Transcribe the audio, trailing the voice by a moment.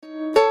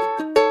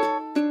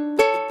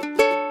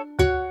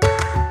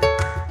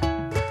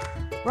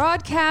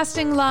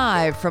Broadcasting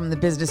live from the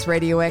Business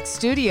Radio X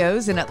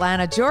studios in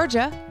Atlanta,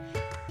 Georgia,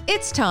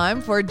 it's time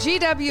for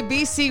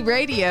GWBC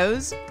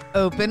Radio's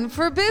Open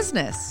for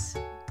Business.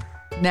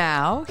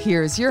 Now,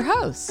 here's your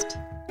host.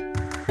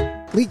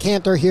 Lee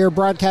Cantor here,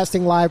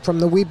 broadcasting live from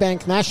the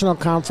WeBank National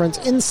Conference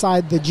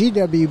inside the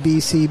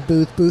GWBC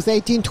booth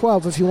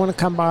 1812, if you want to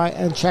come by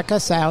and check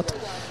us out.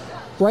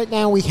 Right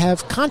now we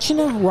have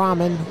Kanchana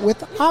Raman with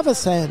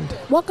Avascend.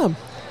 Welcome.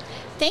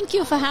 Thank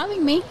you for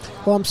having me.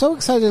 Well, I'm so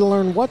excited to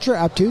learn what you're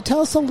up to. Tell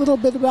us a little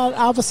bit about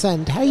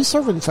Avascend. How are you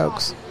serving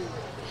folks?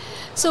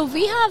 So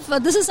we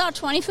have, this is our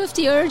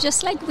 25th year,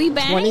 just like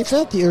WeBank.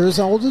 25th year, as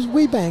old as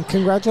WeBank.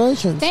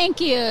 Congratulations.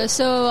 Thank you.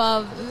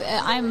 So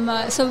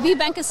so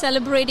WeBank is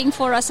celebrating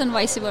for us and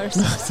vice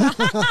versa.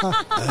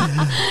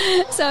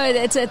 So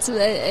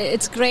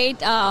it's great.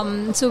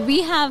 So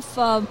we have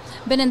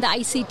been in the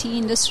ICT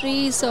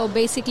industry, so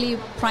basically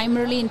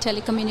primarily in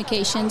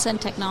telecommunications and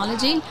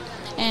technology,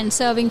 and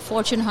serving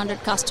Fortune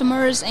 100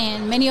 customers,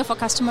 and many of our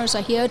customers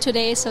are here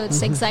today, so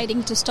it's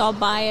exciting to stop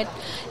by at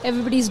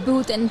everybody's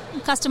booth, and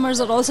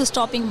customers are also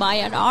stopping by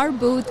at our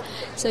booth,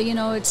 so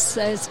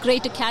it's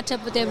great to catch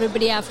up with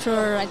everybody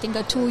after I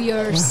think 2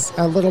 years.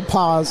 A little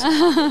pause.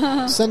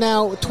 So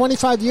now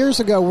 25 years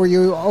ago, were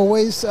you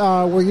always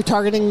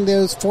targeting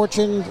those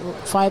Fortune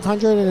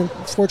 500 and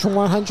Fortune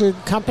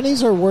 100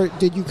 companies, or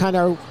did you kind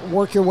of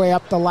work your way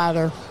up the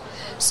ladder?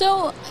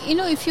 So,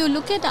 if you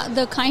look at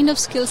the kind of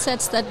skill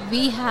sets that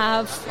we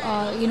have,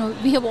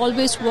 we have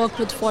always worked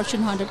with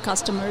Fortune 100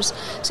 customers.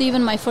 So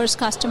even my first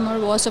customer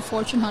was a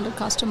Fortune 100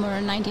 customer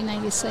in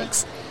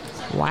 1996.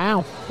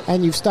 Wow.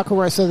 And you've stuck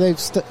around, so they've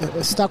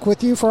stuck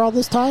with you for all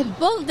this time?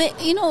 Well,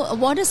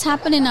 what has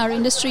happened in our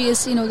industry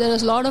is,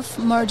 there's a lot of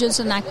mergers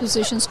and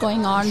acquisitions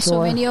going on. Sure.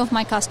 So many of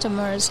my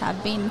customers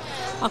have been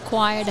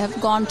acquired, have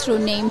gone through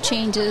name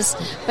changes,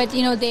 but,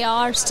 they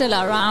are still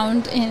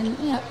around in,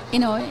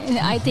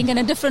 I think in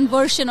a different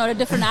version or a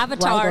different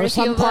avatar. Right, or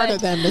some part of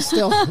them is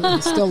still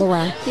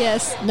around.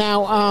 Yes.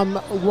 Now,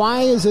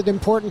 why is it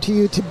important to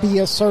you to be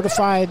a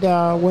certified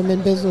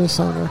women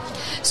business owner?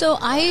 So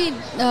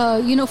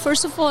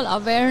first of all,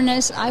 awareness.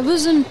 I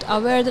wasn't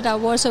aware that I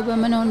was a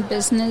women-owned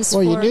business.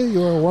 Well, you knew you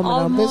were a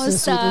woman-owned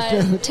business.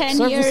 Almost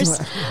 10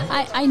 years.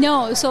 I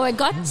know. So I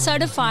got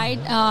certified,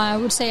 I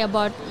would say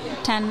about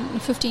 10,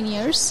 15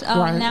 years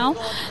right. now.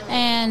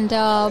 And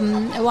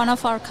one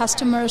of our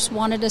customers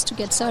wanted us to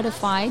get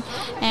certified.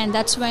 And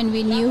that's when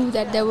we knew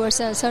that there was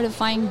a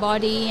certifying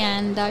body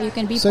and you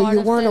can be part of this. So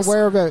you weren't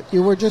aware of it.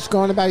 You were just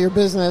going about your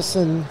business.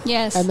 And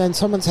yes. And then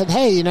someone said,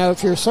 hey,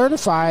 if you're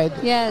certified,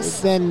 yes.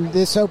 then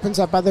this opens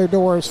up other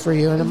doors for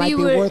you. And it might be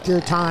worth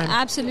your time.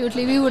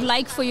 Absolutely. We would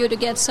like for you to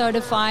get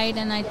certified.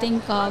 And I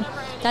think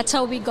that's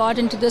how we got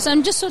into this.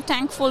 I'm just so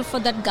thankful for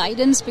that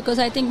guidance, because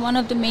I think one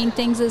of the main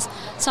things is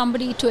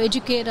somebody to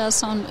educate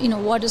us on,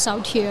 what is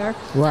out here.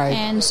 Right.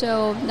 And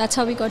so that's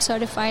how we got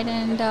certified.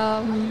 And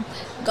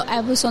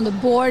I was on the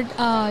board,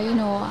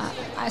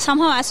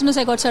 somehow as soon as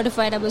I got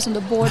certified, I was on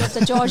the board of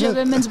the Georgia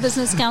Women's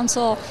Business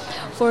Council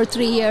for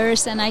 3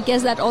 years. And I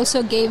guess that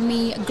also gave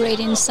me a great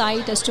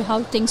insight as to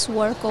how things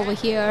work over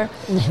here.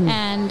 Mm-hmm.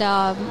 And,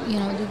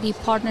 the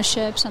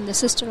partnerships and the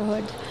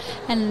sisterhood.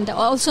 And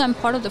also I'm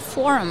part of the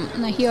forum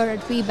here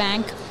at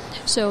WeBank.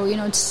 So,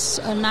 it's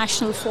a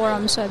national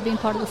forum. So I've been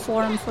part of the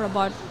forum for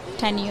about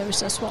 10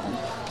 years as well.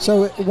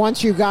 So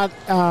once you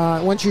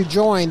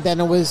joined, then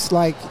it was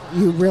like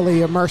you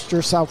really immersed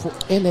yourself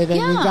in it, and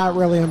you got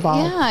really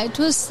involved. Yeah, it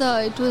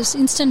was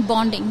instant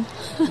bonding.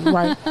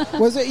 Right.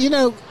 Was it,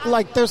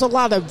 like there's a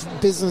lot of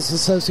business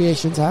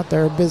associations out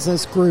there,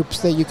 business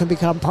groups that you can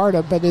become part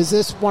of, but is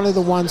this one of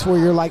the ones where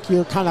you're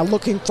kind of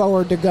looking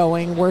forward to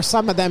going, where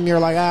some of them you're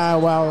like, I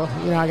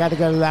got to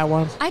go to that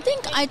one? I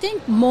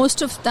think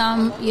most of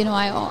them,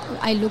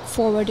 I look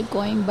forward to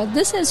going, but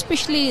this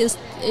especially is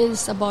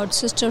about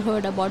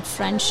sisterhood, about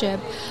friendship,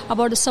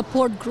 about a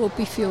support group,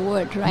 if you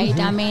would, right?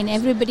 Mm-hmm. I mean,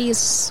 everybody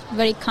is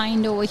very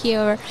kind over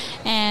here,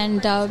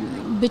 and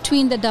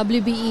between the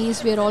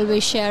WBEs, we're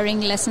always sharing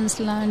lessons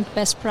learned,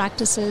 best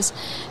practices,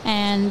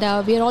 and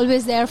we're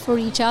always there for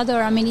each other.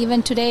 I mean,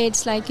 even today,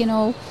 it's like,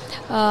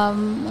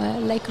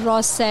 like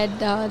Ross said,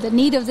 the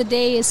need of the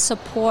day is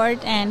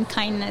support and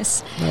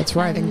kindness. That's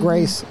right, and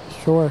grace,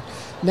 sure.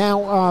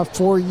 Now,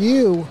 for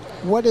you,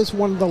 what is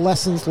one of the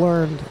lessons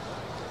learned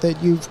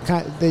that you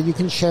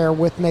can share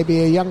with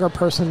maybe a younger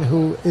person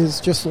who is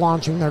just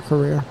launching their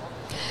career?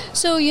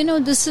 So,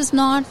 this is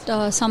not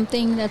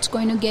something that's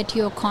going to get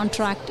you a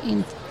contract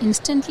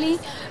instantly,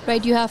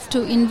 right? You have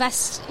to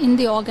invest in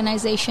the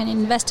organization,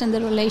 invest in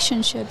the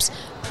relationships,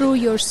 prove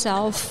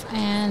yourself,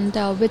 and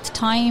with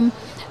time,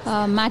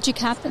 magic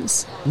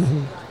happens.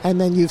 Mm-hmm. And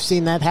then you've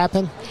seen that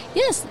happen?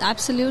 Yes,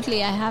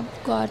 absolutely. I have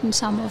gotten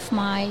some of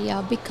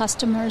my big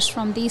customers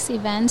from these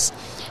events.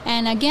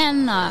 And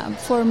again,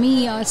 for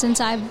me,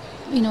 since I've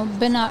been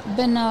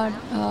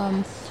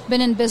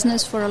been in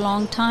business for a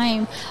long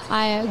time,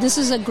 this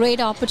is a great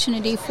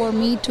opportunity for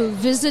me to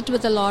visit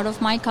with a lot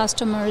of my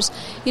customers.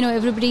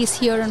 Everybody's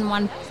here in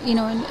one,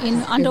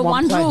 under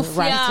one roof.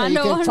 Right, yeah, so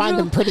you can find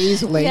them pretty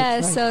easily.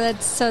 Yes,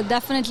 right. so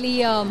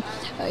definitely,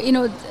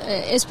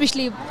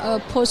 especially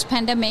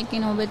post-pandemic,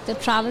 with the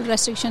travel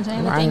restrictions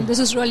and everything, right. This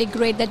is really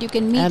great that you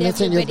can meet and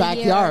it's in your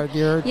backyard.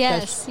 Here.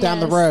 You're down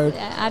the road.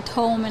 At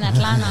home in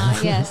Atlanta,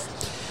 yes.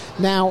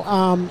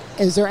 Now,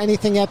 is there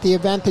anything at the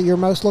event that you're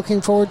most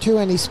looking forward to?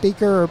 Any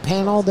speaker or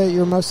panel that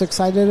you're most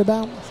excited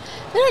about?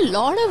 There are a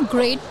lot of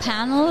great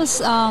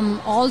panels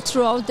all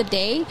throughout the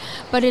day,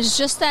 but it's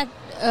just that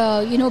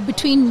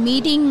between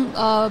meeting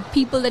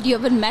people that you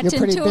haven't met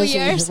in 2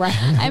 years, right.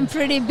 I'm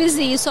pretty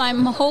busy. So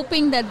I'm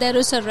hoping that there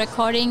is a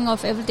recording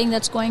of everything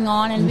that's going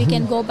on, and we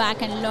can go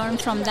back and learn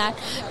from that,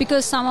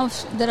 because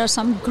there are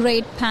some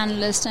great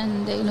panelists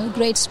and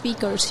great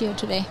speakers here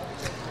today.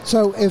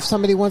 So if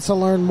somebody wants to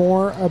learn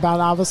more about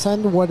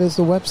Avascend, what is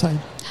the website?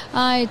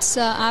 It's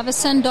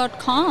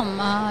avascend.com,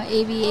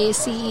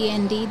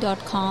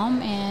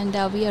 avacend.com, and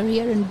we are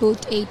here in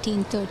booth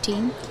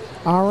 1813.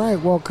 All right.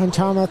 Well,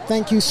 Kanchana,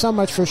 thank you so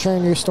much for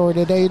sharing your story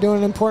today. You're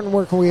doing important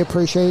work, and we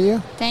appreciate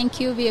you. Thank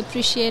you. We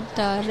appreciate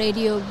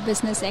Radio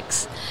Business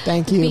X.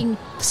 Thank you. Being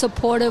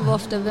supportive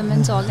of the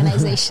women's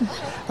organization.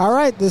 All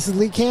right. This is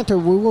Lee Cantor.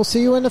 We will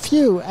see you in a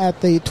few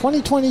at the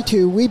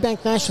 2022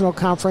 WeBank National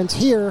Conference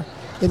here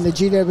in the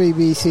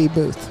GWBC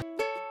booth.